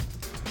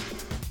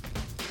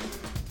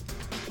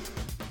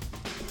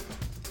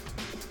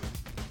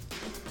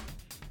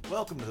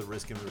Welcome to the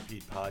Risk and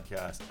Repeat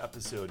podcast,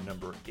 episode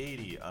number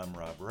 80. I'm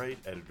Rob Wright,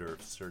 editor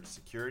of Search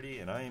Security,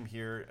 and I am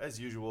here, as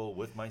usual,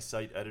 with my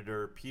site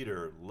editor,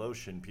 Peter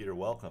Lotion. Peter,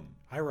 welcome.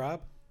 Hi,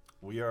 Rob.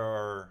 We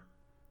are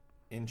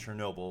in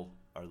Chernobyl,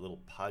 our little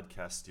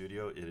podcast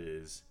studio. It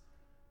is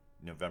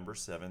November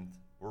 7th.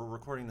 We're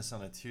recording this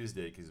on a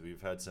Tuesday because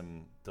we've had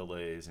some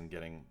delays in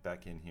getting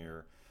back in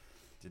here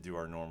to do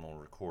our normal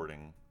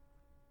recording,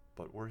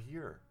 but we're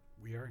here.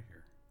 We are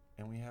here.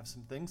 And we have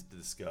some things to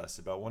discuss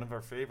about one of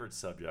our favorite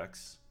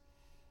subjects,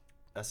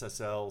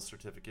 SSL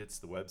certificates,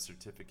 the web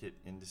certificate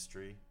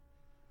industry.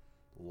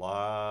 A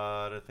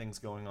lot of things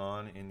going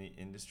on in the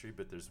industry,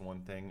 but there's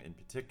one thing in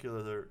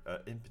particular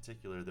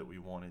that we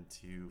wanted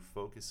to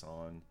focus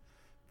on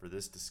for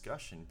this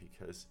discussion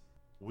because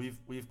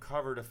we've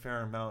covered a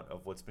fair amount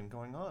of what's been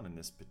going on in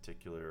this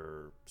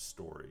particular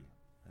story.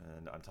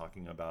 And I'm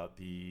talking about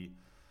the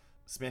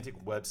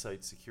Symantec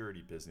website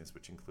security business,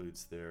 which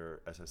includes their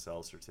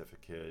SSL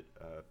certificate,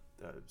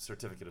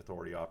 certificate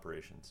authority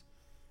operations.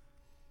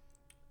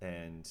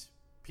 And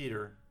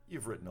Peter,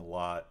 you've written a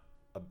lot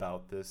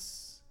about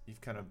this.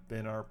 You've kind of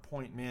been our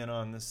point man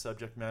on this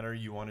subject matter.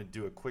 You want to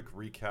do a quick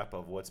recap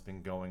of what's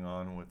been going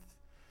on with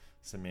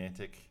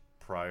Symantec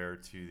prior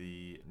to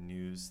the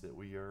news that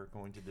we are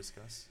going to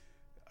discuss?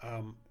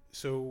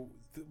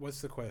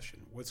 What's the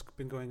question? What's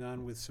been going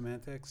on with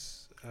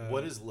Symantec's?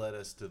 What has led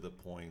us to the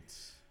point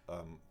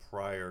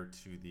prior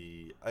to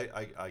the,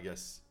 I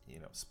guess,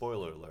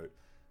 spoiler alert,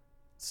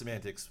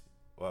 Symantec's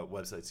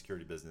website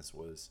security business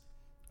was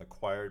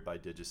acquired by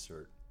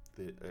DigiCert.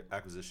 The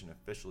acquisition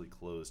officially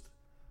closed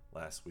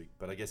last week,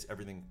 but I guess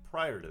everything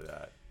prior to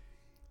that.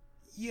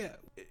 Yeah,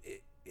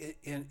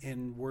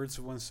 in words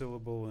of one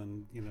syllable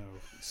and,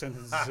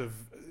 sentences of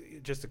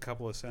just a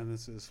couple of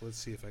sentences, let's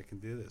see if I can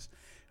do this.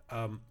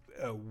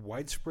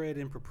 Widespread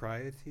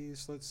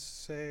improprieties, let's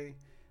say.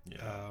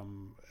 Yeah.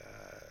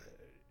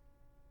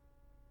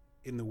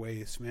 In the way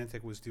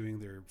Symantec was doing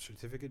their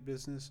certificate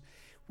business,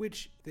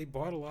 which they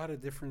bought a lot of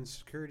different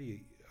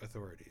security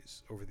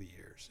authorities over the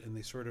years, and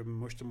they sort of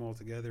mushed them all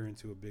together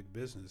into a big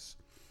business.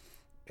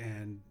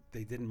 And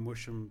they didn't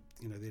mush them,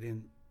 they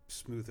didn't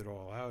smooth it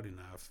all out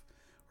enough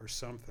or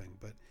something.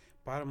 But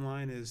bottom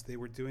line is they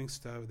were doing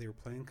stuff, they were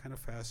playing kind of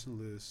fast and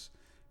loose.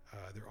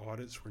 Their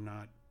audits were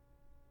not...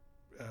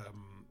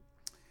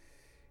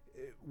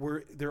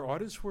 their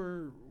audits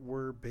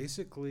were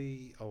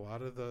basically, a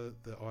lot of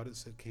the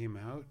audits that came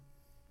out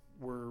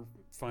were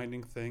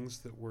finding things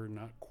that were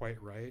not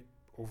quite right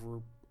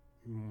over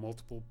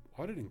multiple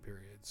auditing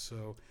periods.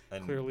 So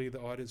clearly the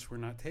audits were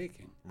not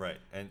taking. Right.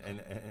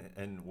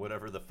 And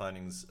whatever the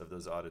findings of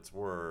those audits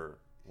were,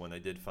 when they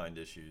did find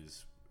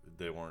issues,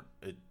 they were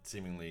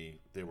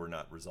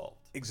not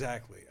resolved.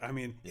 Exactly. I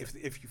mean, Yeah.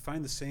 if you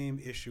find the same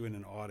issue in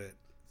an audit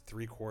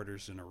 3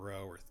 quarters in a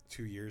row or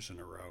 2 years in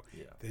a row,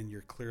 Yeah. then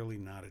you're clearly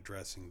not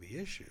addressing the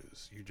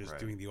issues. You're just Right.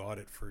 doing the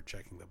audit for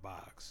checking the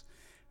box,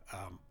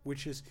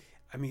 which is,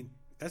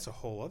 that's a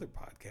whole other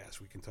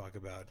podcast. We can talk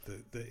about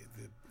the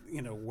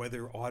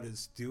whether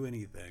audits do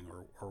anything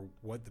or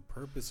what the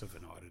purpose of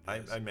an audit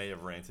is. I may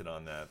have ranted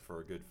on that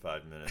for a good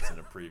 5 minutes in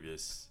a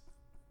previous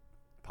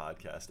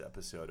podcast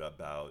episode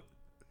about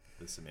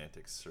the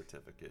Symantec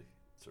certificate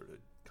sort of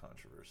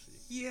controversy.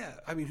 Yeah,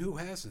 who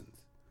hasn't?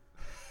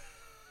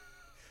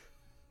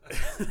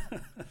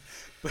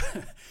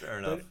 Fair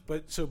enough.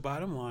 But so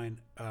bottom line,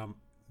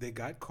 they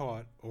got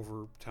caught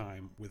over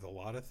time with a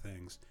lot of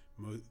things.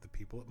 The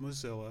people at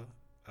Mozilla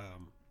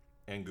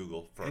and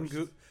Google first.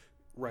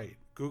 Right.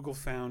 Google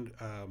found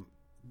a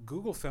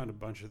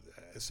bunch of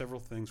several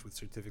things with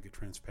certificate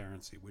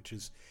transparency, which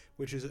is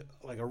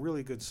like a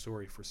really good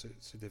story for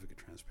certificate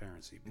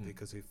transparency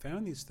because they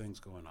found these things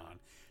going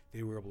on.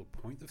 They were able to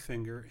point the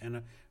finger, and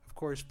of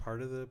course,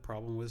 part of the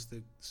problem was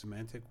that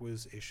Symantec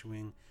was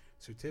issuing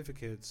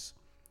certificates.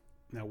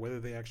 Now,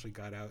 whether they actually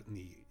got out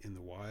in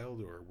the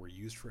wild or were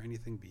used for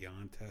anything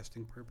beyond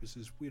testing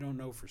purposes, we don't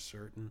know for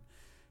certain.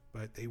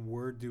 But they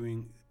were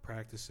doing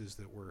practices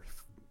that were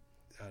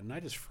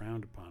not just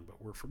frowned upon, but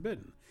were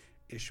forbidden,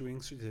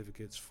 issuing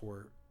certificates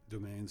for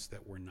domains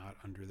that were not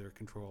under their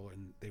control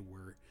and they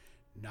were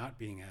not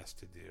being asked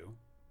to do,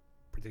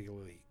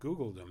 particularly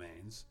Google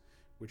domains,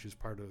 which is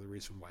part of the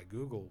reason why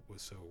Google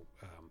was so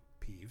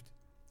peeved.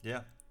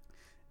 Yeah.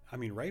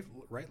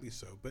 Rightly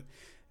so. But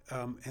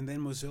and then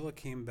Mozilla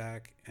came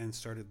back and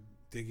started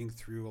digging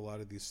through a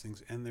lot of these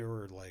things, and there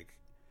were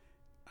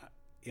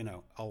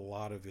a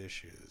lot of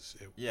issues.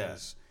 It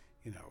was,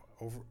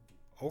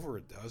 over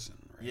a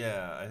dozen, right?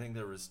 Yeah, I think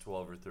there was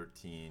 12 or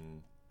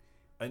 13.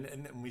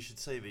 And we should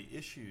say the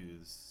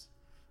issues,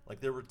 like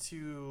there were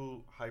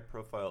 2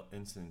 high-profile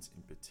incidents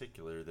in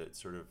particular that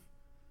sort of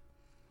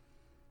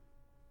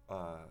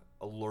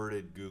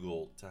alerted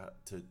Google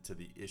to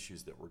the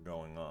issues that were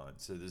going on.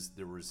 So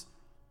there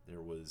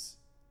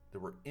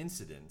were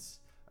incidents,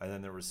 and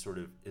then there was sort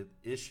of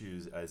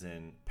issues, as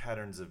in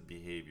patterns of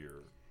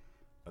behavior,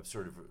 of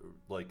sort of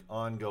like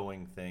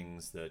ongoing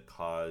things that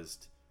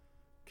caused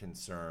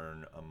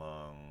concern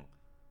among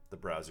the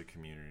browser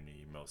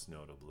community, most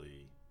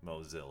notably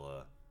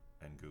Mozilla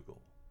and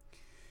Google.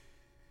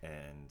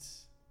 And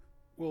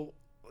Well,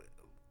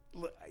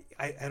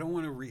 I don't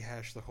want to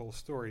rehash the whole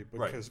story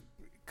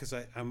because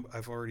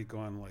I've already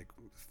gone like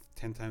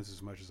 10 times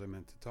as much as I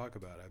meant to talk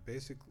about it.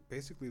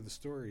 Basically the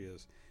story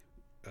is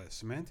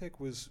Symantec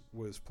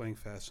was playing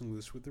fast and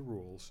loose with the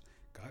rules,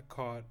 got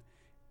caught,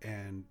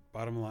 and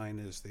bottom line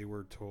is they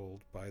were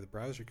told by the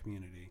browser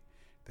community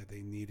that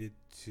they needed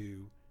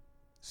to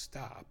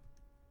stop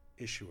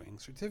issuing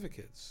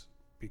certificates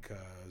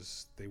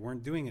because they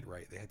weren't doing it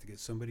right. They had to get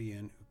somebody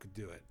in who could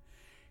do it.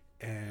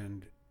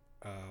 And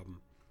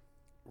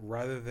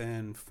rather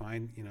than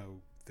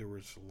there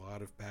was a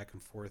lot of back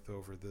and forth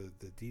over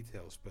the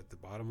details, but the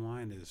bottom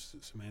line is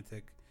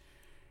Symantec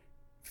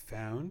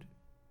found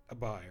a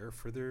buyer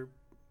for their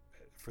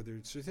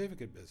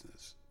certificate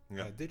business,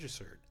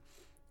 DigiCert.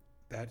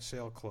 That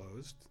sale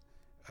closed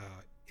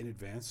in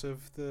advance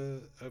of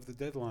the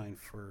deadline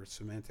for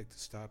Symantec to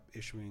stop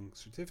issuing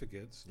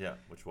certificates. Yeah,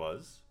 which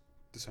was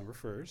December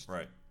 1st.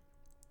 Right.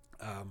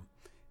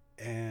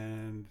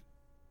 And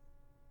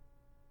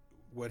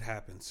what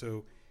happened?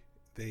 So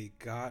they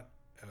got,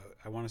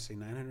 I want to say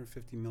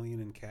 $950 million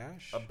in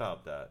cash.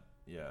 About that.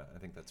 Yeah, I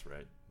think that's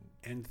right.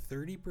 And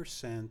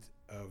 30%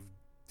 of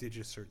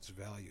DigiCert's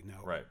value.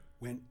 Now, right.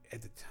 When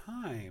at the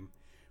time,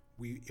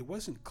 it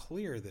wasn't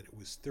clear that it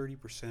was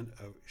 30%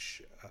 of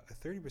a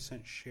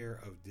 30% share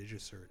of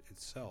DigiCert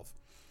itself.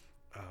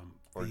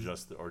 Or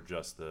just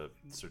the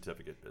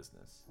certificate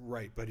business.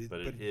 Right, but it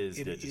is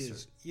it DigiCert.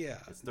 Is, yeah.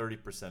 It's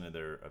 30%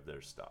 of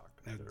their stock.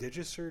 Now,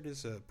 DigiCert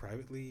is a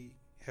privately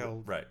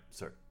held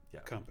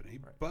company,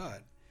 right.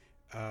 But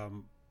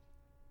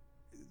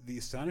the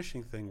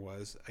astonishing thing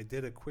was I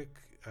did a quick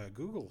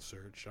Google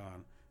search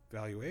on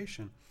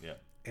valuation. Yeah.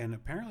 And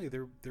apparently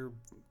they're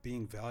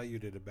being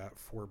valued at about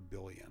 $4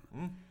 billion.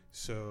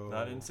 So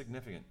not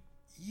insignificant.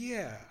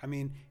 Yeah, I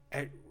mean,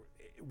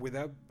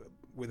 without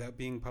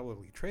being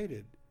publicly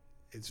traded,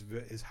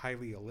 it's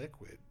highly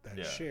illiquid,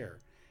 that share.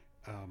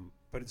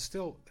 But it's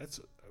still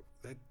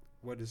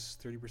what is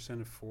 30%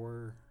 of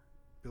 $4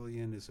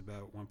 billion is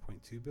about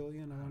 $1.2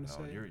 billion. I want to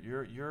say.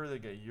 You're the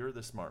guy. You're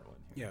the smart one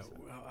here. Yeah, so.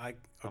 Well,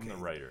 I'm the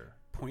writer.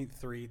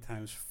 0.3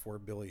 times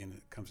 $4 billion,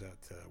 it comes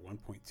out to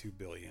 $1.2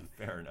 billion.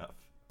 Fair enough.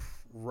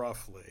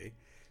 Roughly.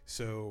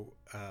 So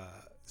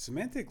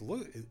Symantec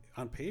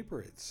on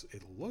paper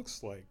it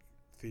looks like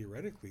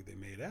theoretically they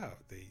made out.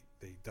 They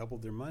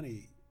doubled their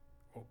money.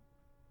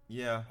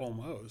 Yeah.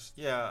 Almost.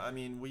 Yeah, I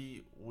mean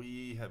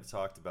we have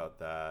talked about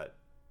that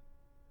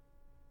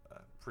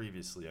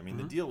previously. I mean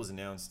the deal was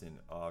announced in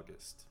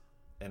August,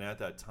 and at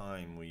that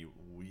time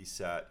we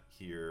sat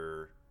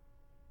here,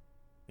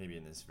 maybe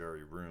in this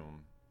very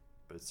room,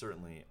 but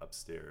certainly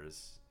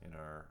upstairs in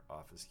our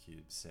office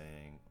cube,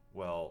 saying,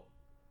 well,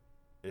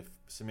 if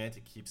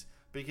Symantec keeps,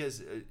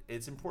 because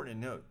it's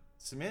important to note,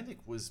 Symantec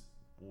was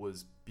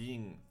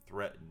being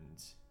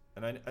threatened,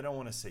 and I don't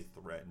want to say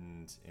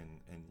threatened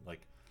in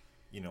like,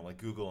 like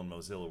Google and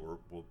Mozilla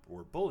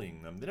were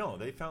bullying them. No,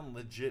 they found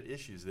legit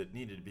issues that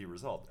needed to be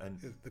resolved, and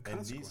the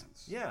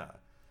consequence.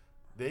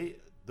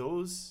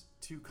 Those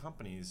two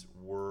companies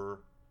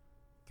were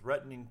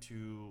threatening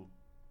to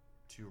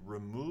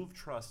remove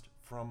trust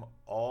from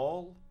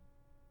all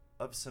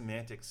of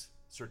Symantec's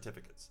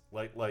certificates,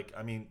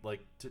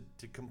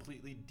 to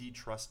completely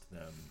detrust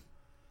them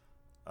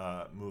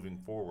moving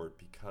forward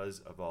because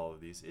of all of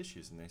these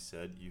issues. And they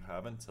said you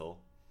have until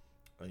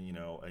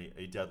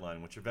a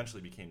deadline, which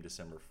eventually became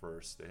December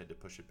 1st. They had to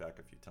push it back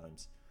a few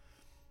times.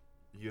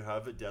 You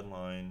have a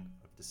deadline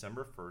of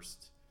December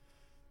 1st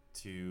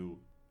to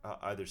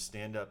either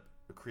stand up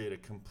or create a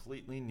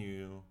completely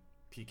new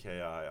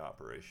PKI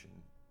operation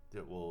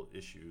that will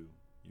issue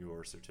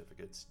your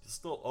certificates. You'll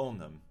still own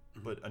them,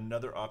 but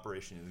another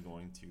operation is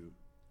going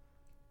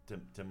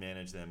to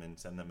manage them and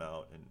send them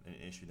out and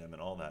issue them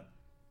and all that.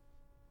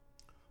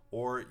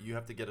 Or you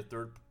have to get a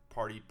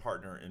third-party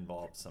partner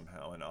involved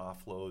somehow and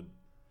offload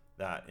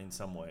that in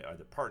some way.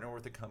 Either partner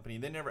with a company.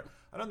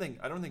 I don't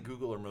think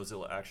Google or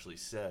Mozilla actually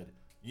said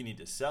you need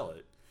to sell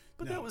it,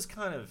 but that was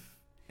kind of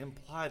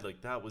implied,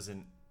 like that was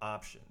an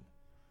option.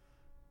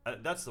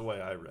 That's the way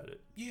I read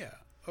it. Yeah.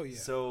 Oh yeah.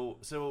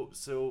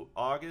 So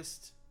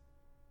August,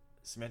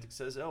 Symantec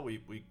says, "Oh,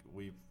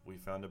 we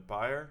found a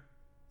buyer,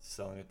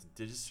 selling it to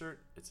DigiCert.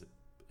 It's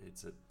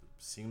a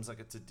seems like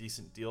it's a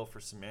decent deal for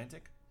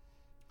Symantec."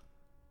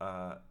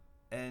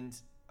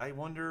 And I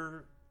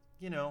wonder,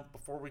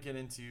 before we get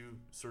into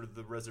sort of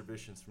the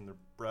reservations from the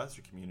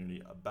browser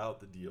community about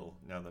the deal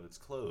now that it's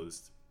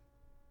closed,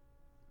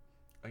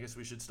 I guess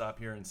we should stop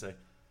here and say,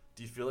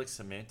 do you feel like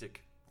Symantec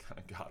kind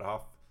of got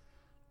off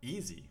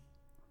easy?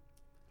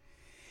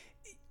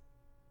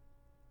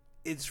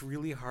 It's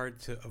really hard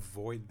to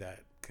avoid that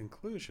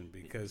conclusion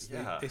because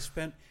they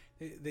spent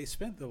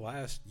the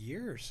last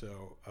year or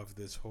so of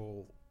this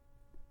whole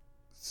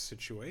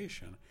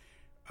situation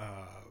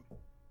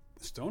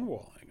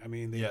stonewalling. I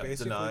mean, they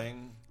basically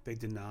denying, they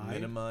denied,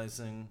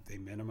 minimizing. They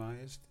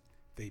minimized.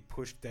 They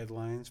pushed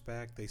deadlines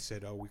back. They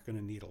said, "Oh, we're going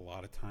to need a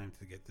lot of time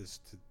to get this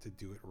to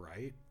do it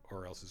right,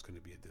 or else it's going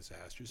to be a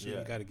disaster. So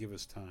you got to give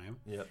us time."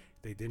 Yep.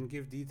 They didn't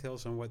give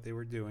details on what they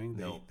were doing.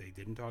 No. They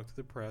didn't talk to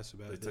the press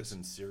about They this. took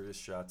some serious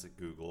shots at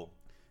Google.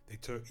 They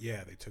took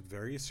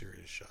very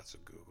serious shots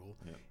at Google.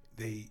 Yep.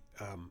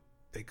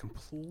 They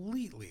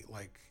completely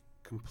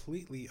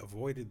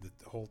avoided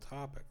the whole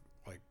topic.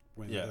 Like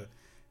when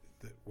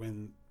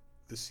when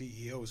the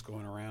CEO was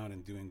going around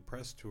and doing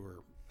press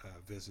tour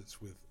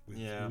visits with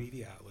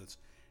media outlets,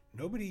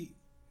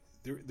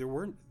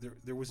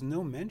 there was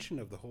no mention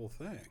of the whole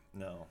thing.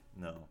 No.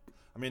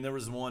 I mean, there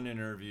was one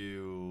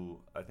interview,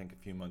 I think a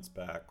few months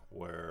back,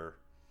 where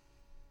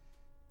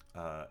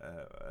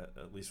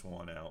at least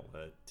one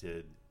outlet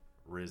did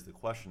raise the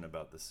question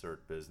about the cert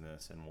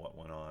business and what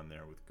went on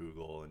there with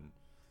Google,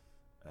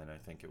 and I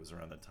think it was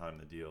around the time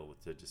the deal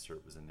with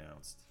DigiCert was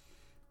announced.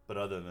 But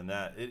other than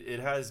that, it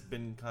has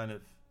been kind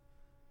of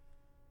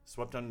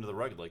swept under the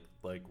rug,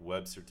 like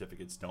web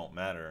certificates don't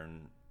matter,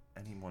 and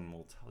anyone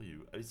will tell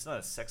you it's not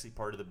a sexy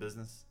part of the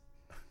business,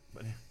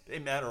 but they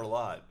matter a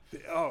lot.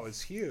 Oh,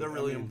 it's huge. They're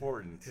really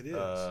important. It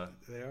is.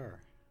 They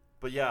are.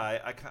 But yeah,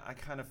 I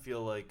kind of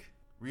feel like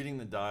reading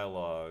the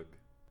dialogue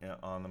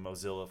on the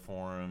Mozilla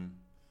forum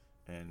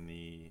and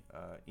the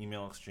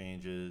email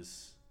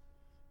exchanges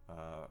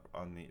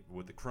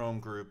with the Chrome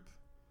group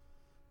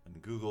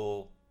and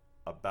Google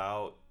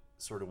about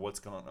sort of what's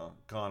gone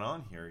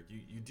on here.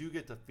 You do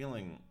get the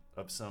feeling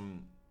of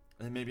some,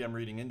 and maybe I'm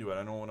reading into it.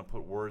 I don't want to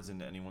put words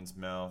into anyone's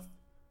mouth.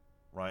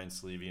 Ryan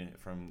Sleevey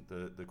from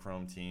the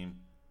Chrome team,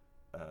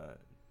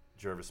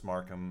 Jervis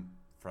Markham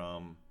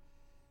from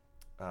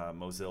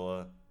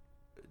Mozilla.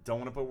 Don't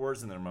want to put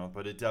words in their mouth,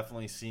 but it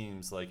definitely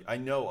seems like I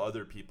know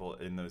other people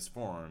in those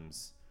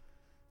forums,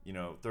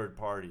 third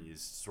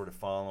parties, sort of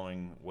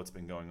following what's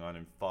been going on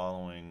and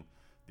following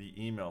the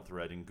email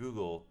thread in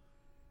Google,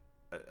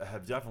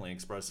 have definitely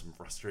expressed some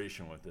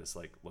frustration with this.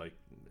 Like,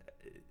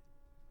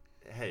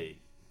 hey,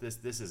 this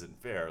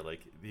isn't fair.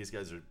 Like, these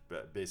guys are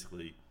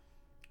basically,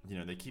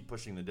 they keep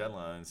pushing the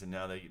deadlines, and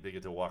now they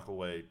get to walk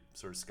away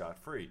sort of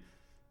scot-free.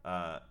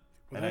 Well,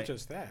 not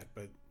just that,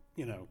 but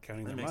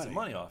counting their money. They make some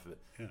money off of it.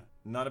 Yeah.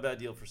 Not a bad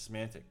deal for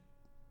Symantec.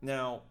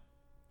 Now,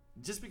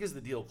 just because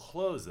the deal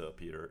closed, though,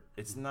 Peter,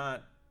 it's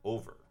not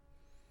over.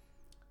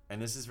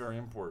 And this is very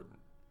important.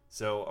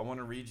 So I want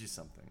to read you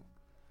something.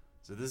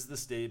 So this is the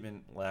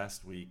statement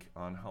last week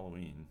on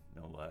Halloween,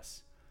 no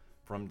less,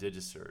 from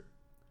DigiCert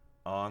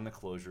on the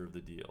closure of the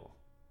deal.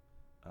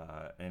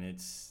 And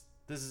this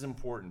is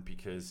important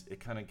because it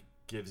kind of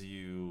gives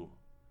you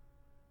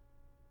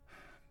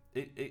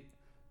it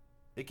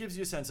gives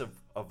you a sense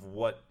of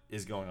what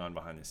is going on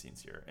behind the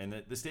scenes here.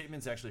 And the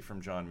statement's actually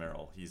from John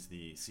Merrill. He's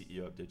the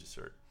CEO of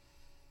DigiCert.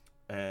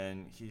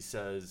 And he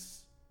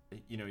says,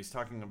 he's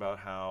talking about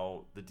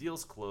how the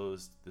deal's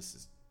closed. This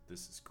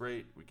is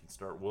great. We can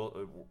start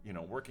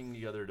working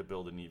together to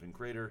build an even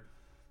greater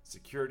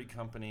security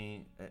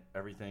company.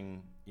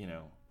 Everything,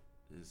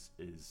 this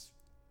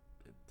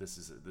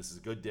is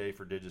a good day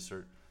for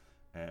DigiCert,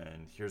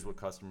 and here's what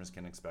customers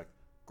can expect.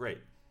 Great.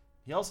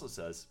 He also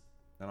says,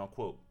 and I'll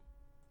quote,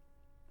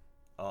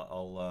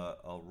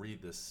 I'll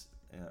read this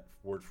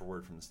word for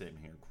word from the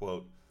statement here.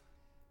 Quote,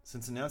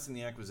 since announcing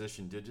the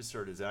acquisition,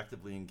 DigiCert is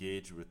actively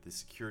engaged with the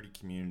security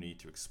community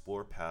to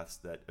explore paths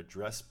that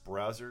address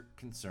browser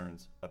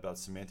concerns about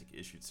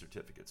Symantec-issued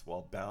certificates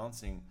while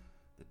balancing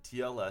the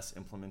TLS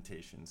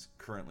implementations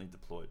currently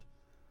deployed.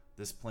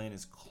 This plan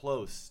is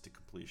close to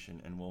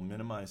completion and will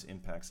minimize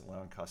impacts,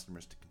 allowing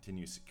customers to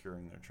continue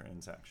securing their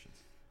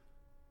transactions.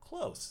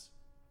 Close.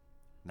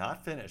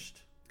 Not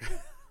finished.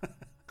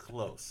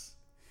 Close.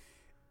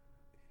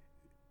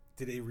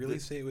 Did they really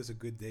say it was a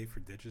good day for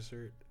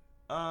DigiCert?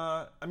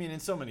 I mean, in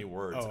so many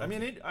words. Oh, okay. I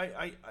mean,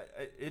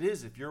 it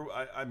is. If you're,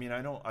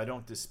 I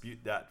don't dispute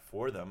that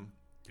for them.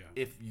 Yeah.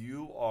 If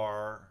you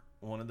are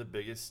one of the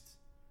biggest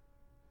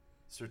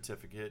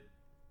certificate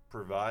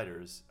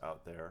providers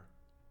out there,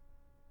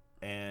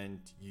 and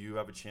you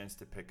have a chance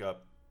to pick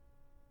up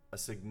a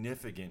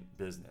significant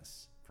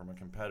business from a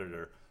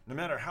competitor, no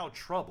matter how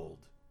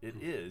troubled it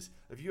is,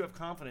 if you have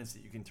confidence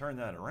that you can turn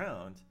that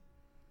around,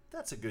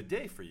 that's a good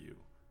day for you.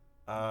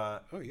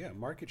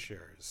 Market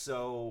shares.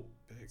 So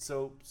big.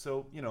 So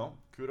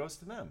kudos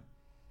to them.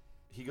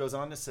 He goes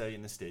on to say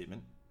in the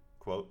statement,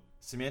 quote,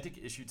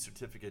 Symantec issued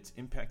certificates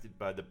impacted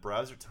by the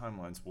browser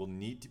timelines will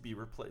need to be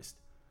replaced.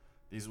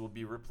 These will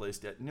be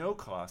replaced at no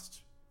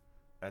cost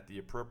at the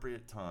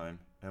appropriate time,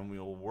 and we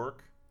will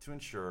work to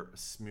ensure a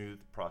smooth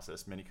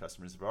process. Many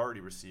customers have already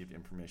received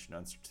information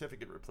on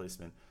certificate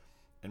replacement,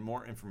 and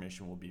more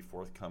information will be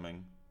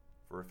forthcoming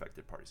for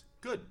affected parties.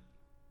 Good.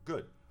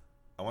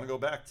 I want to go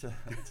back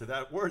to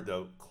that word,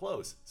 though,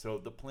 close. So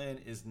the plan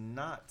is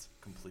not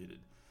completed.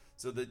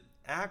 So the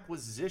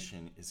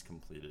acquisition is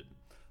completed.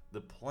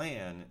 The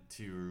plan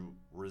to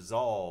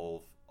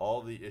resolve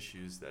all the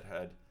issues that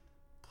had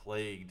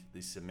plagued the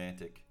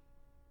Symantec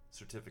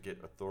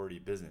Certificate Authority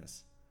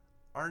business,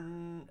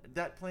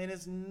 that plan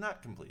is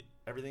not complete.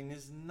 Everything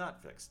is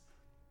not fixed.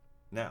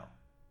 Now,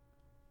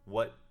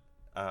 what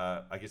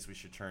I guess we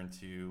should turn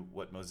to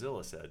what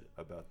Mozilla said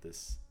about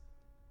this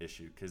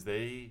issue, because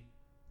they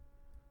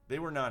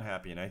were not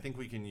happy, and I think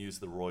we can use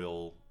the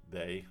royal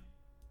they.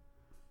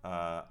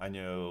 I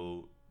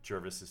know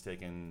Jervis has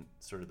taken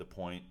sort of the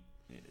point.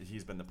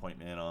 He's been the point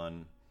man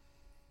on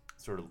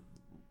sort of,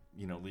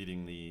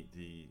 leading the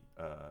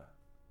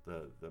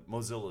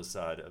Mozilla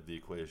side of the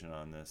equation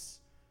on this.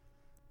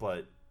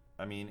 But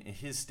I mean, in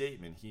his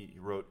statement,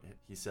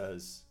 he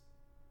says,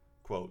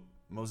 quote,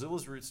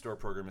 Mozilla's Root Store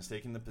program is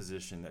taking the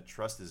position that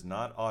trust is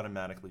not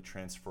automatically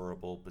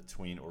transferable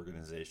between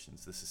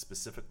organizations. This is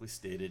specifically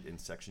stated in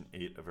Section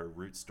 8 of our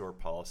Root Store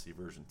Policy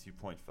version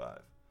 2.5,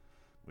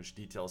 which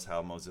details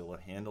how Mozilla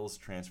handles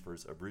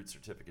transfers of root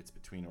certificates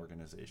between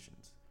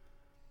organizations.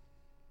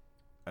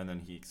 And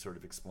then he sort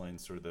of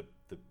explains sort of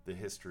the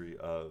history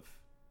of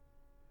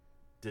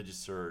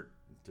DigiCert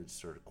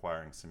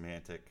acquiring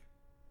Symantec,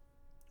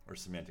 or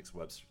Symantec's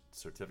web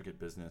certificate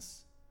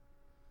business.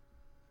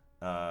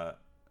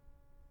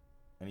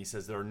 And he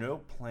says there are no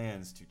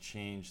plans to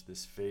change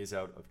this phase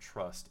out of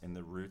trust in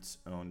the roots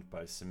owned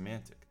by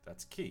Symantec.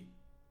 That's key,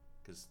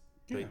 because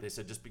they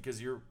said just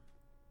because you're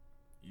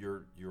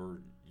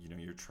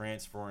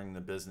transferring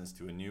the business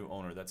to a new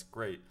owner, that's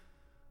great,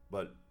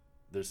 but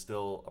there's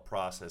still a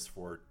process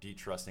for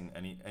detrusting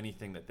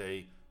anything that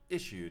they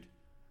issued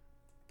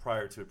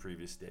prior to a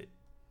previous date.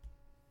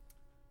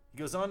 He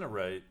goes on to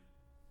write,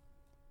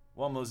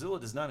 while Mozilla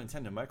does not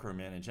intend to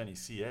micromanage any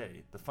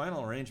CA, the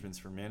final arrangements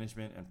for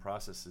management and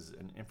processes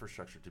and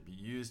infrastructure to be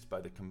used by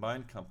the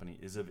combined company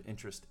is of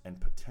interest and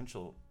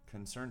potential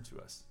concern to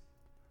us.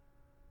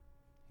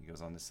 He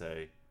goes on to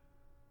say,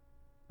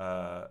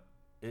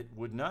 it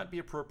would not be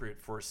appropriate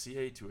for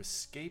CA to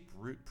escape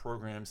root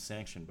program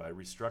sanction by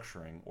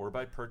restructuring or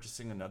by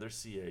purchasing another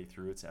CA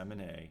through its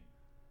M&A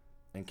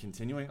and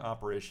continuing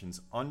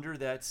operations under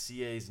that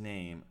CA's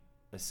name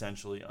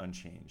essentially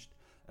unchanged.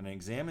 An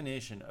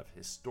examination of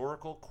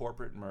historical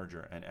corporate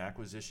merger and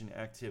acquisition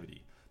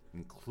activity,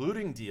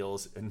 including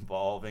deals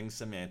involving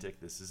Symantec,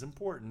 this is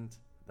important,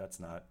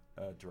 that's not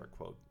a direct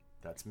quote,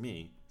 that's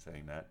me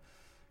saying that,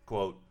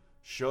 quote,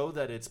 show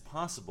that it's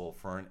possible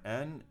for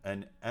an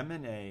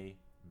M&A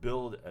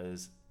billed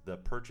as the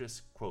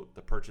purchase, quote,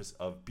 the purchase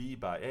of B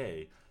by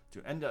A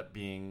to end up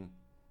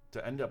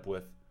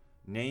with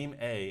name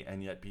A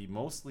and yet be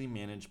mostly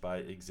managed by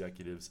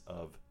executives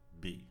of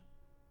B,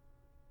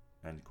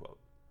 end quote.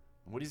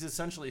 What he's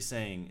essentially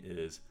saying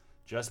is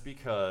just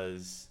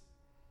because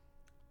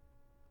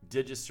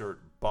DigiCert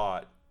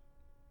bought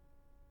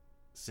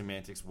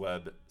Symantec's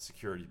web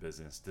security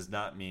business does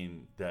not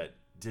mean that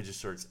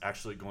DigiCert's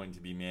actually going to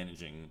be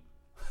managing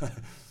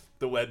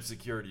the web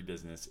security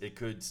business. It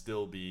could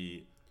still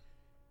be,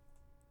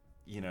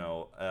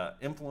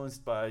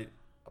 influenced by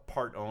a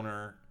part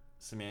owner,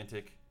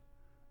 Symantec.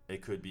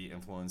 It could be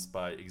influenced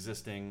by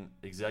existing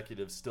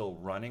executives still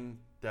running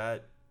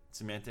that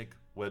Symantec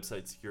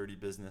website security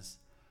business.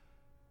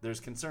 There's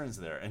concerns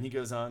there, and he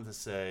goes on to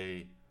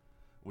say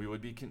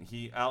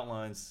he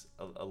outlines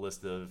a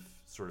list of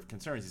sort of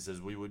concerns. He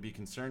says we would be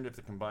concerned if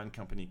the combined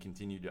company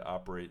continued to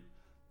operate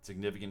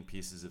significant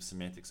pieces of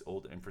Symantec's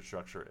old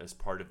infrastructure as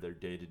part of their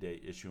day-to-day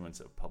issuance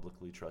of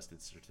publicly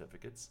trusted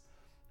certificates.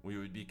 We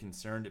would be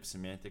concerned if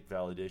Symantec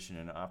validation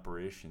and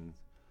operations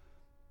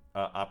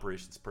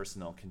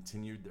personnel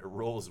continued their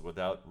roles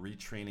without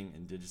retraining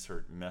in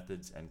DigiCert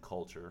methods and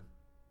culture.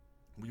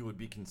 We would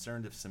be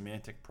concerned if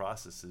Symantec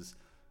processes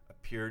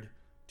appeared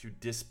to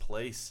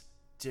displace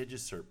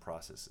DigiCert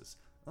processes.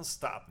 I'll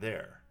stop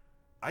there.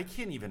 I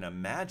can't even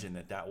imagine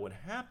that would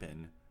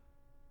happen.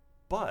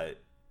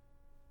 But,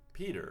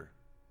 Peter,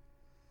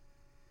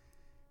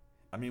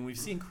 I mean, we've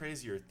seen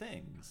crazier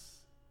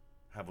things,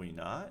 have we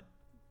not?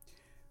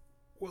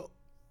 Well,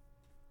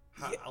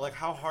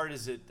 how hard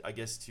is it, I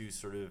guess, to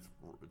sort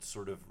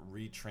of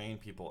retrain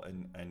people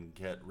and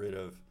get rid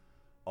of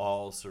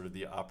all sort of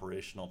the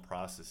operational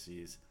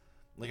processes?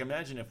 Like,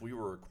 imagine if we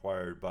were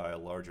acquired by a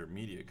larger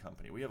media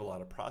company. We have a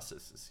lot of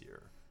processes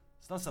here.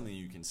 It's not something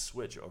you can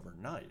switch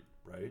overnight,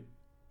 right?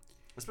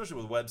 Especially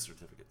with web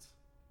certificates.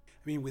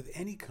 I mean, with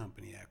any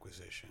company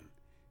acquisition,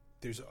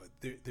 there's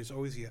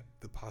always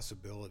the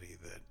possibility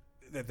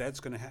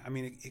that's going to happen. I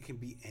mean, it can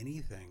be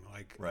anything.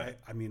 Like, right.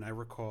 I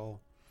recall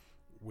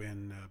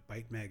when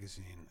Byte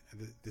Magazine,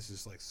 this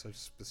is like such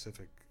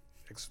specific,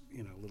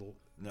 little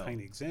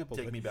tiny example.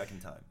 Take me back in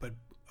time. But,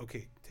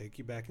 okay, take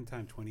you back in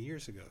time 20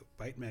 years ago.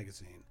 Byte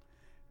Magazine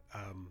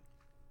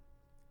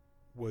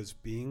was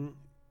being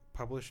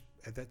published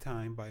at that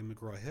time by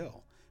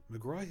McGraw-Hill.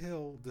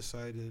 McGraw-Hill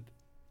decided,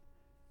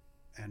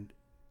 and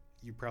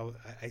you probably,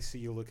 I see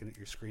you looking at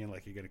your screen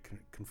like you're going to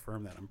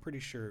confirm that. I'm pretty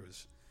sure it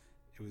was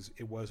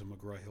a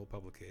McGraw-Hill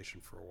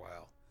publication for a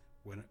while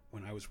when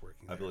I was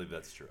working there. I believe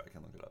that's true. I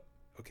can look it up.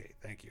 Okay,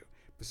 thank you.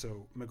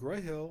 So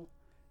McGraw-Hill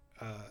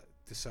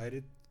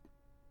decided,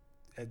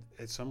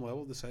 at some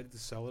level, decided to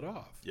sell it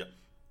off. Yep.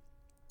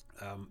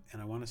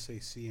 And I want to say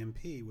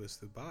CMP was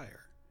the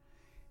buyer.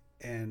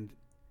 And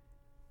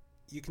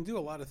you can do a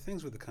lot of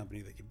things with the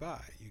company that you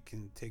buy. You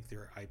can take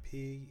their IP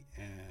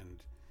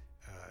and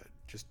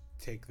just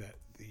take the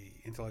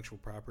intellectual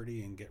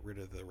property and get rid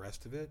of the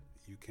rest of it.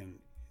 You can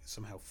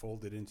somehow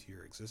fold it into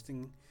your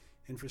existing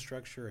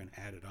infrastructure and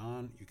add it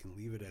on. You can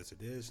leave it as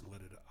it is and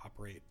let it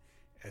operate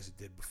as it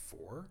did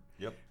before.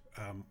 Yep.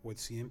 What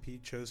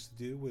CMP chose to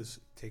do was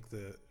take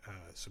the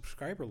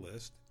subscriber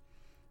list,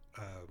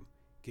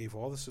 gave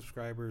all the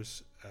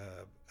subscribers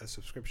a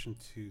subscription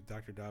to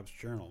Dr. Dobbs'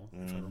 journal,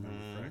 if I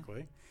remember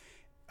correctly,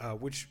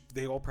 which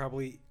they all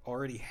probably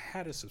already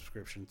had a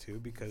subscription to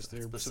because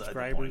they're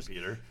subscribers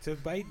to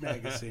Byte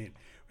magazine.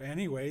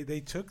 Anyway, they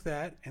took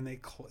that and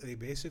they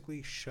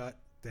basically shut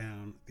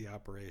down the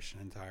operation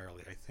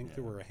entirely. I think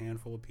there were a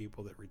handful of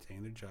people that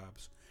retained their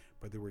jobs,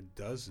 but there were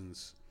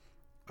dozens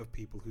of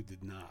people who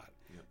did not.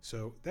 Yep.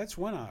 So that's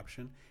one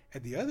option.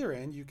 At the other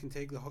end, you can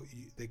take the whole.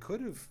 They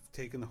could have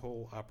taken the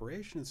whole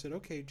operation and said,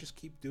 "Okay, just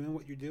keep doing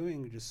what you're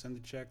doing. Just send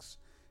the checks,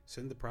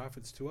 send the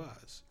profits to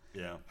us."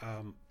 Yeah.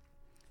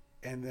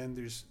 And then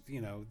there's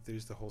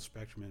the whole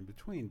spectrum in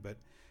between. But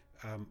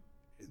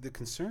the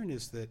concern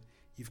is that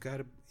you've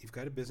got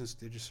a business,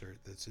 DigiCert,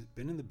 that's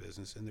been in the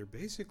business, and they're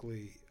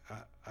basically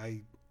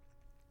I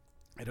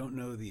don't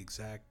know the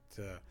exact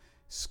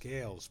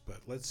scales, but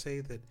let's say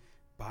that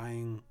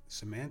buying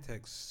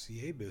Symantec's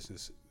CA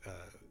business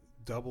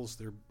doubles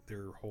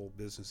their whole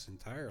business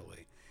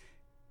entirely.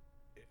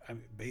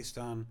 Based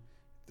on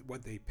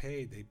what they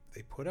paid,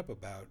 they put up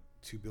about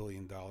 $2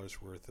 billion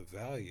worth of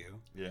value.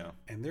 Yeah.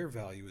 And their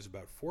value is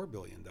about $4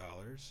 billion.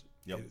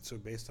 Yep. So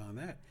based on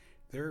that,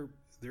 they're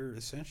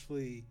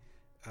essentially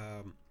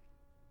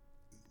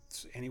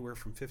anywhere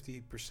from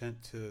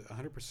 50% to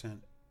 100%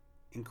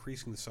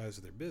 increasing the size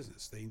of their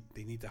business.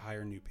 They need to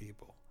hire new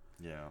people.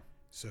 Yeah.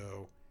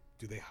 So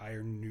do they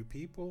hire new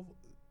people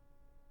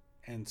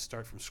and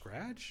start from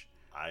scratch?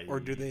 Or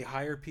do they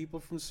hire people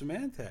from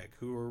Symantec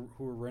who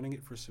are running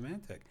it for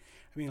Symantec?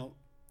 I mean,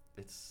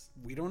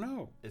 we don't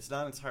know. It's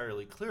not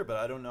entirely clear, but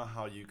I don't know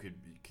how you could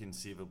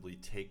conceivably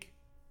take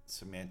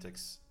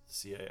Symantec's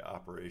CA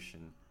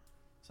operation,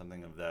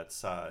 something of that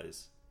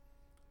size,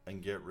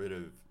 and get rid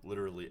of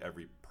literally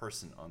every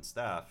person on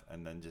staff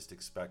and then just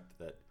expect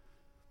that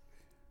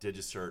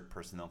DigiCert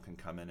personnel can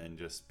come in and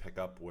just pick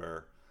up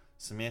where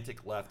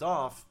Symantec left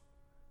off.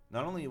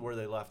 Not only were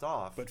they left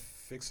off, but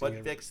fix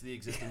the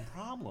existing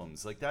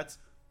problems. Like that's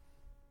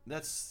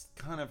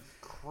kind of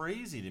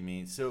crazy to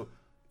me. So,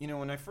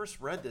 when I first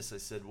read this, I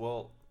said,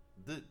 well,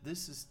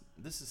 this is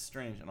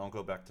strange. And I'll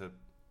go back to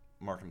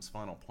Markham's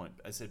final point.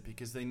 I said,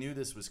 because they knew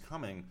this was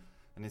coming,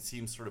 and it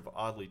seems sort of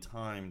oddly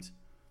timed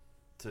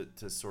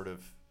to sort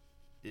of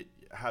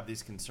have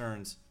these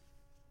concerns,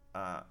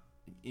 on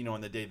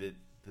the day that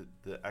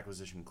the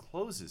acquisition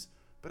closes.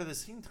 But at the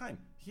same time,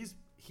 he's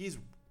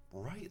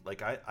right.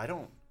 Like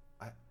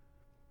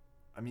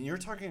I mean, you're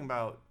talking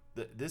about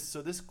this.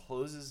 So this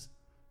closes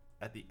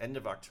at the end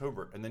of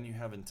October, and then you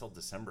have until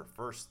December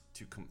 1st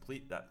to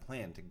complete that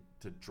plan,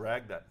 to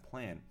drag that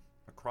plan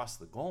across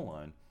the goal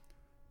line.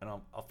 And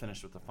I'll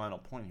finish with the final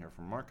point here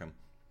from Markham.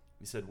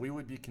 He said, we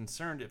would be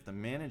concerned if the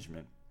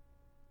management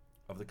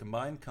of the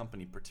combined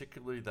company,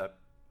 particularly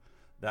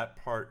that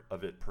part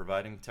of it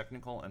providing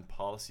technical and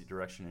policy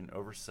direction and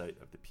oversight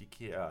of the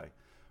PKI,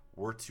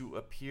 were to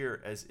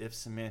appear as if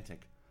Symantec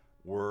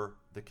were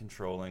the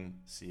controlling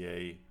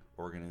CA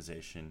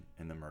organization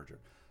in the merger.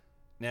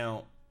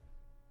 Now,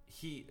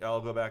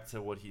 I'll go back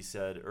to what he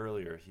said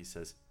earlier. He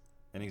says,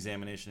 an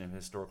examination of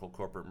historical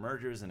corporate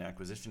mergers and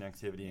acquisition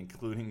activity,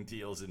 including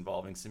deals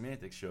involving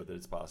Symantec, showed that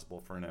it's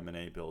possible for an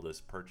M&A build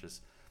as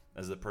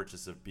the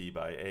purchase of B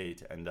by A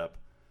to end up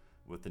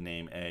with the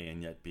name A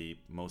and yet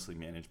be mostly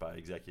managed by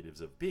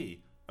executives of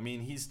B. I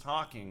mean, he's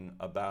talking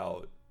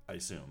about, I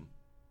assume,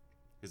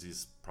 because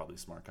he's probably a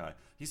smart guy,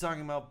 he's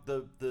talking about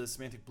the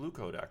Symantec Blue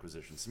Coat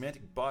acquisition.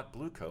 Symantec bought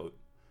Blue Coat,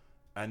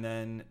 and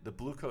then the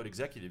Blue Coat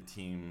executive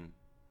team,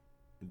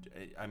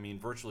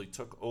 virtually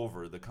took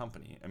over the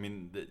company.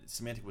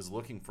 Symantec was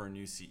looking for a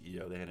new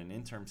CEO. They had an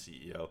interim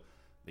CEO.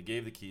 They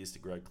gave the keys to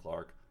Greg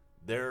Clark.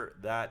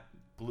 That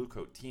Blue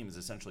Coat team is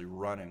essentially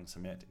running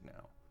Symantec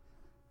now.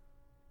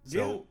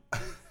 So,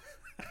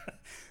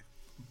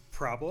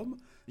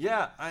 problem?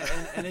 Yeah,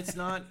 and it's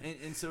not,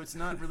 and so it's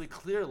not really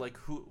clear like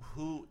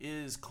who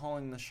is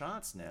calling the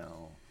shots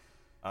now.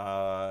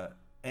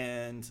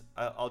 And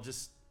I'll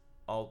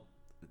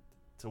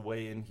to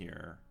weigh in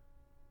here.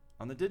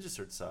 On the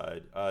DigiCert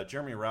side,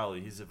 Jeremy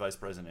Rowley, he's the vice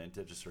president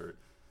at DigiCert.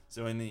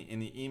 So in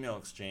the email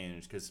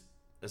exchange, because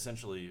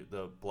essentially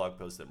the blog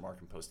post that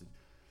Markham posted,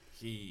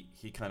 he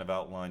kind of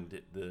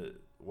outlined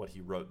what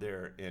he wrote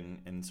there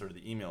in sort of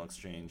the email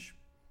exchange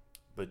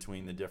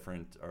between the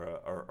different,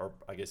 or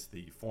I guess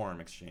the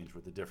forum exchange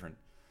with the different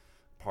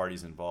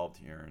parties involved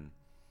here,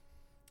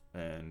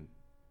 and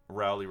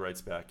Rowley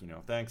writes back,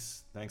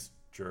 thanks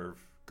Jerv.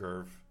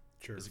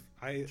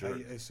 I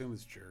assume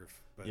it's Jerv,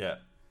 but yeah.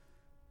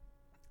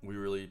 We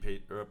really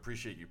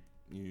appreciate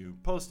you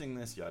posting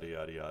this, yada,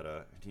 yada,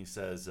 yada. And he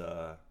says,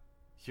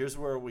 here's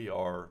where we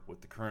are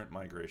with the current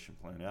migration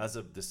plan. As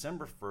of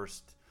December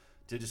 1st,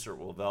 DigiCert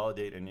will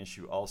validate and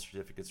issue all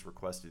certificates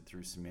requested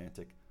through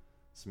Symantec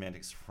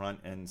Symantec's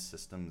front-end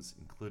systems,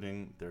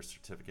 including their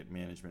certificate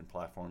management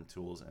platform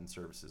tools and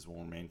services,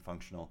 will remain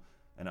functional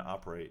and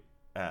operate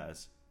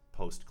as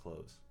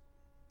post-close.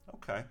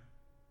 Okay.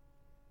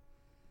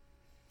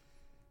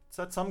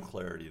 So that's some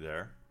clarity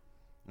there.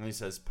 And he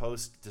says,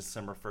 post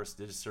December 1st,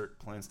 DigiCert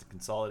plans to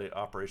consolidate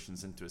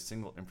operations into a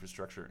single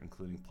infrastructure,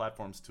 including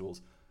platforms,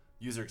 tools,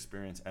 user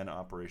experience, and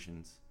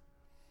operations.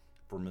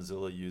 For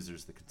Mozilla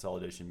users, the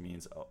consolidation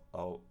means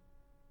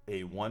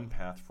a one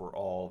path for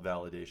all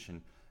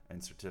validation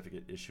and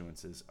certificate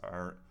issuances.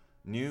 Our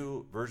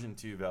new version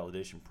 2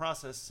 validation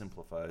process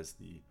simplifies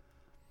the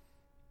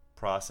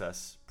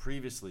process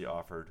previously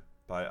offered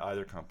by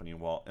either company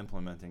while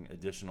implementing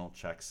additional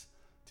checks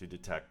to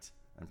detect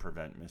and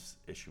prevent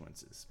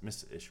misissuances.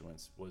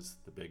 Misissuance was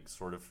the big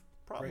sort of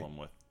problem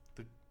with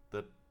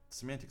the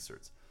Symantec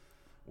certs.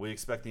 We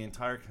expect the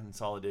entire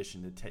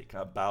consolidation to take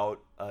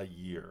about a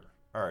year.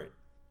 All right.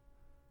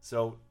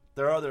 So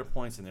there are other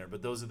points in there,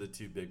 but those are the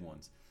two big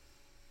ones.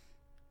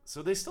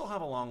 So they still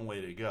have a long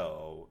way to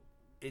go.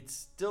 It's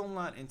still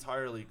not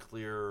entirely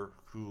clear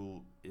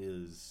who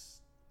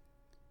is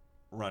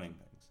running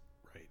things.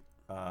 Right.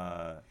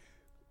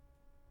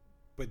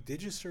 But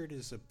DigiCert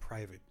is a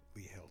privately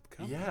held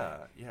company.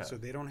 Yeah. So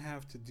they don't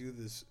have to do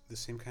the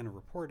same kind of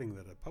reporting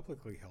that a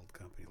publicly held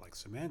company like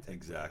Symantec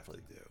exactly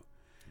have to do.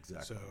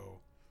 Exactly.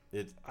 So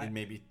it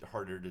may be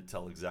harder to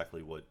tell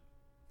exactly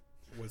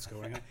what's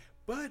going on.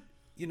 But,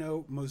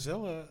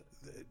 Mozilla,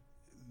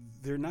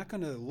 they're not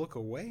going to look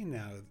away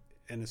now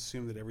and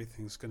assume that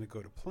everything's going to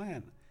go to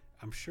plan.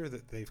 I'm sure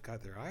that they've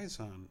got their eyes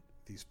on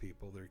these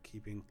people.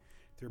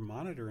 They're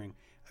monitoring.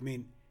 I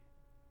mean,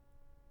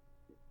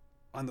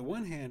 on the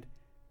one hand,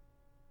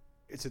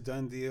 it's a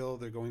done deal.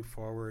 They're going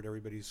forward.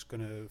 Everybody's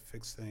going to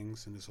fix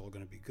things, and it's all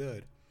going to be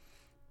good.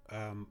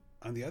 On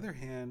the other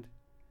hand,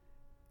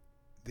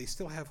 they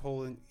still have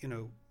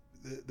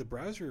the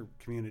browser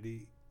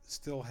community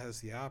still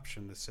has the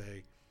option to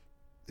say,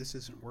 this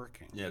isn't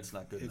working. Yeah, it's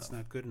not good enough. It's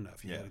not good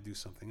enough. You got to do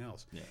something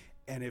else. Yeah.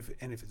 And if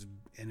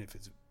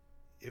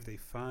they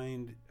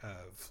find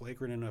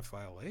flagrant enough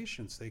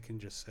violations, they can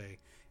just say,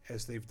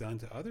 as they've done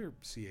to other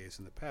CAs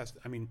in the past.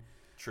 I mean,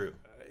 true.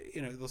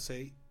 They'll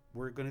say,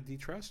 we're going to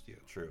detrust you.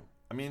 True.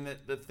 I mean,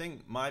 the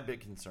thing, my big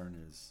concern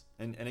is,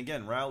 and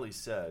again, Rowley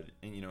said,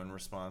 in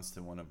response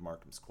to one of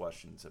Markham's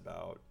questions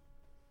about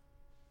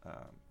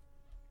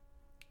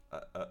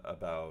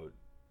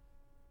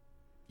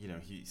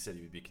he said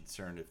he would be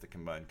concerned if the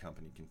combined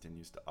company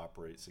continues to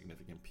operate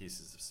significant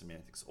pieces of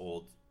Symantec's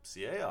old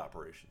CA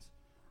operations.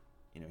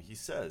 He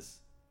says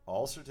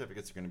all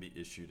certificates are going to be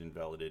issued and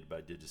validated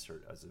by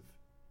DigiCert as of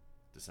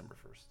December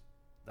 1st.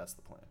 That's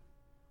the plan.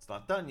 It's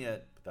not done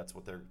yet, but that's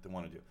what they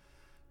want to do.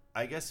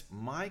 I guess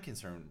my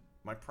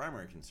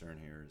primary concern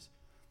here is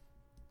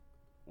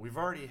we've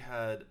already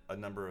had a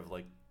number of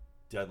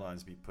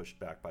deadlines be pushed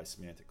back by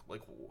Symantec.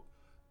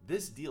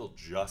 This deal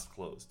just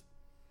closed.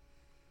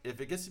 If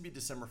it gets to be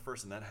December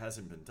 1st and that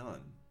hasn't been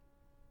done,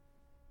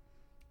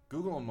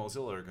 Google and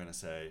Mozilla are going to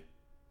say,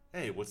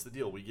 hey, what's the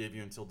deal? We gave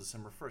you until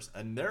December 1st.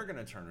 And they're going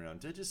to turn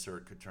around.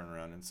 DigiCert could turn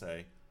around and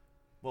say,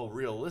 well,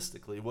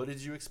 realistically, what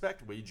did you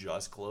expect? We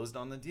just closed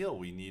on the deal.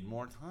 We need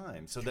more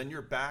time. So then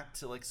you're back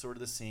to sort of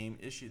the same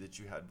issue that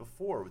you had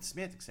before with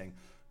Symantec saying,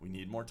 we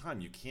need more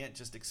time. You can't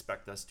just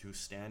expect us to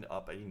stand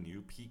up a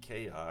new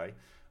PKI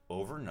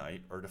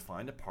overnight or to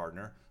find a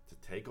partner to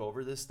take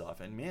over this stuff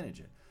and manage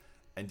it.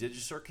 And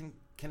DigiCert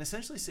can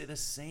essentially say the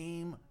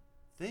same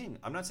thing.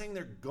 I'm not saying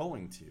they're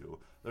going to.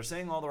 They're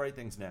saying all the right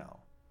things now.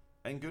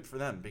 And good for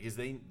them, because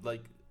they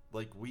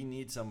we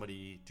need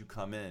somebody to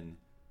come in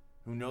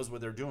who knows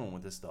what they're doing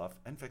with this stuff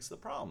and fix the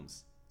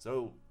problems.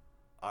 So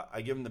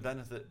I give them the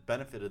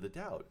benefit of the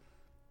doubt.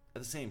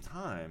 At the same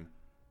time,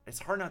 it's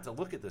hard not to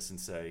look at this and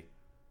say,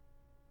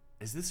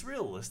 is this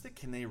realistic?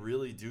 Can they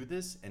really do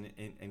this? And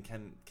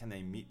can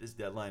they meet this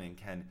deadline?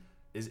 And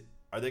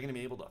are they going to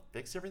be able to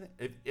fix everything?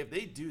 If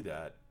they do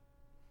that,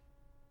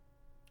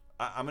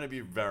 I'm going to be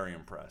very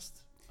impressed.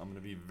 I'm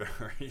going to be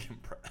very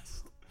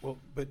impressed. Well,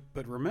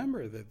 but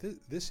remember that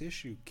this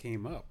issue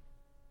came up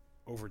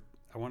over,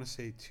 I want to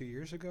say 2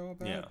 years ago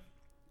about.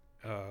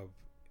 Yeah.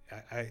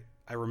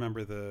 I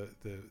remember the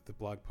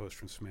blog post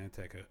from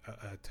Symantec,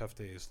 a tough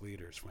day as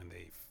leaders, when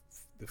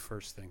the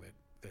first thing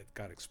that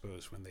got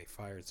exposed when they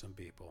fired some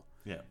people.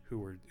 Yeah.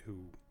 Who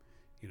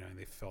and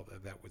they felt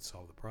that would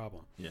solve the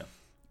problem. Yeah.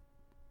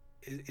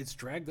 It's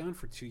dragged on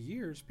for 2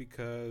 years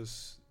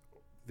because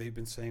they've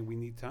been saying we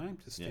need time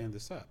to stand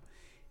this up.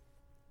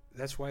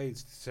 That's why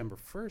it's December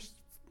 1st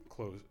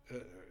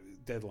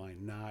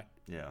deadline, not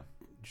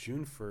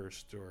June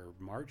 1st or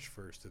March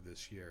 1st of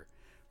this year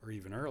or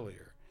even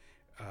earlier.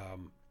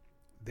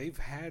 They've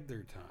had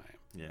their time.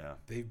 Yeah.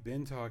 They've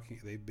been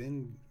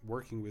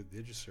working with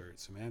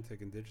DigiCert.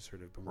 Symantec and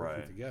DigiCert have been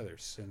working together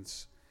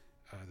since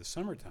the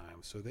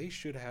summertime. So they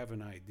should have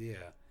an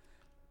idea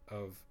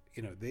of,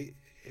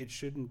 it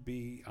shouldn't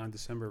be on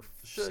December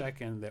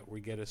 2nd that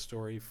we get a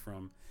story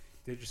from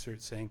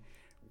DigiCert saying,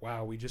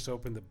 wow, we just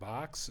opened the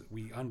box.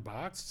 We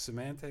unboxed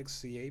Symantec's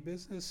CA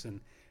business, and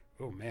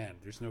oh man,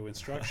 there's no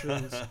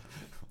instructions.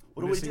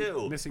 What do we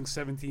do? Missing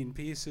 17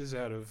 pieces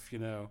out of,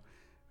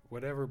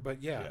 whatever.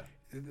 But yeah.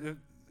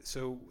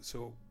 So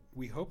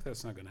we hope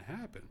that's not going to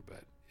happen.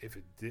 But if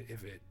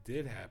it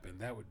did happen,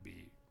 that would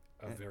be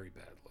a very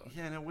bad look.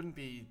 Yeah, and it wouldn't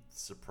be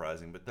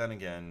surprising. But then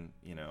again,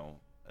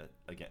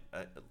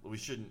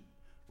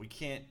 we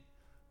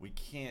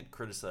can't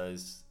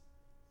criticize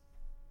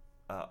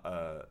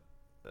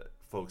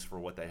folks for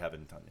what they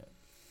haven't done yet.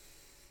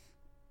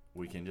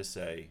 We can just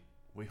say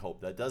we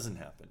hope that doesn't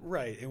happen.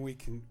 Right, and we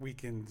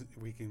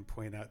can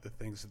point out the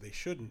things that they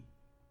shouldn't.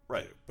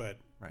 Right, do, but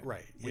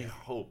right. We yeah.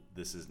 hope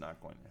this is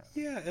not going to happen.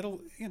 Yeah, it'll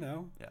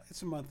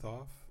it's a month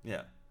off.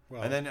 Yeah.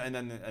 Well,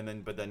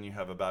 but then you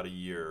have about a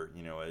year,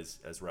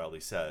 as Rowley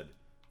said,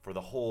 for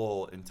the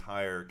whole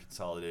entire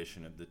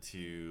consolidation of the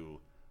two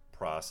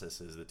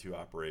processes, the two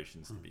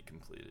operations to be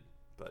completed.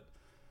 But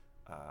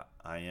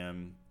I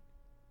am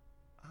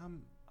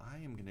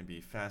going to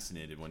be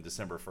fascinated when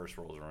December 1st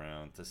rolls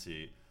around to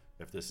see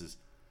if this is.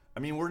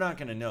 I mean, we're not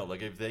going to know.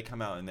 Like, if they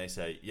come out and they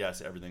say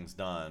yes, everything's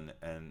done,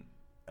 and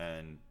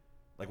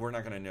like, we're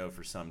not going to know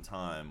for some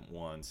time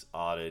once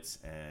audits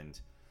and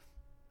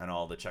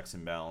all the checks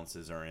and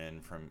balances are in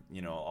from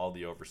all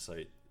the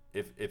oversight.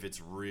 If it's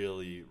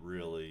really,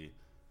 really,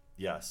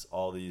 yes,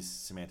 all these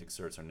semantic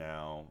certs are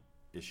now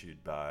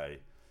issued by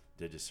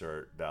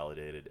DigiCert,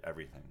 validated,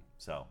 everything.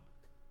 So,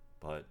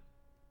 but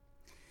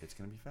it's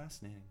going to be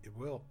fascinating. It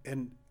will.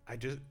 And I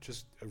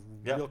just a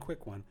real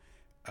quick one.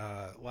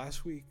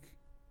 Last week,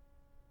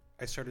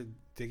 I started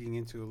digging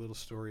into a little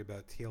story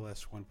about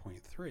TLS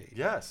 1.3.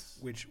 Yes.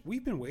 Which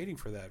we've been waiting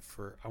for that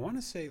for, I want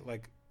to say,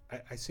 like,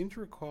 I seem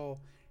to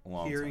recall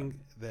hearing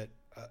that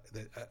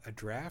a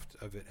draft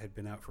of it had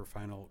been out for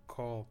final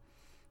call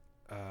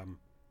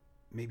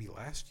maybe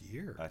last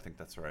year. I think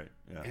that's right.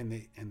 Yeah. And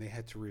they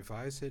had to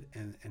revise it,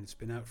 and it's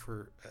been out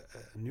for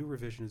a new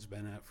revision has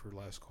been out for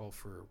last call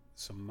for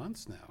some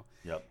months now.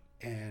 Yep.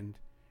 And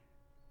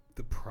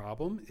the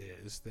problem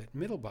is that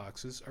middle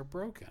boxes are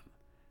broken.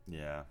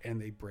 Yeah.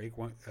 And they break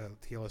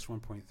TLS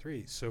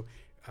 1.3. So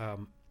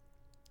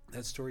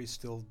that story is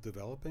still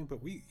developing, but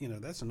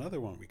that's another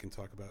one we can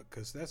talk about,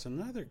 because that's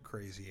another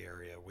crazy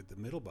area with the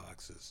middle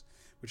boxes,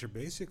 which are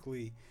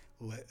basically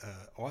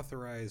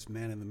authorized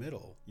man in the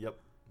middle. Yep.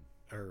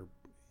 Or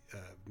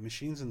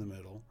machines in the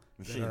middle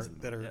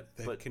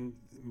that can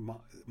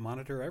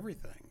monitor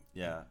everything.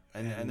 Yeah,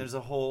 and there's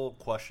a whole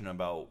question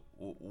about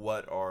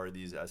what are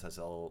these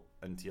SSL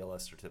and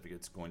TLS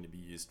certificates going to be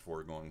used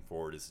for going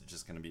forward? Is it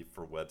just going to be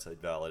for website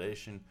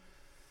validation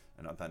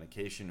and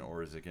authentication,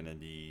 or are they going to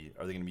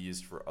be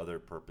used for other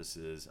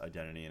purposes,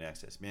 identity and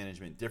access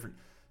management,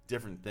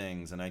 different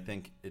things? And I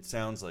think it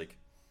sounds like,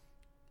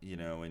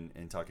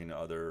 in talking to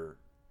other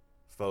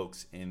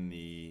folks in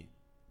the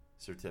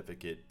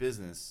certificate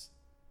business,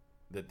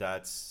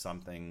 that's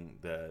something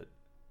that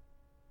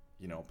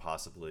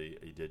possibly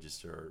a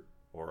DigiCert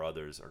or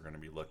others are going to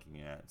be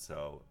looking at.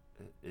 So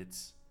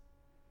it's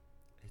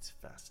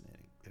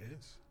fascinating. It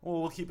is.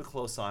 Well, we'll keep a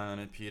close eye on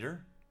it,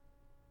 Peter.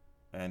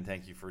 And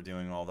thank you for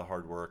doing all the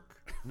hard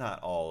work.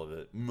 Not all of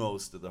it,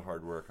 most of the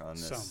hard work on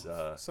this.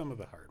 Some of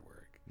the hard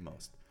work.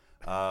 Most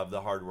of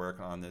the hard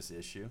work on this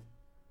issue.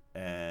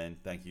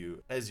 And thank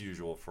you, as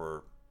usual,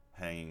 for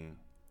hanging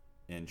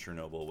in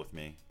Chernobyl with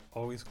me.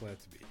 Always glad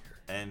to be here.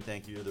 And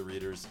thank you to the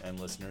readers and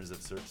listeners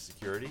of Search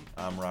Security.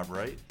 I'm Rob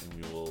Wright, and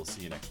we will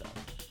see you next time.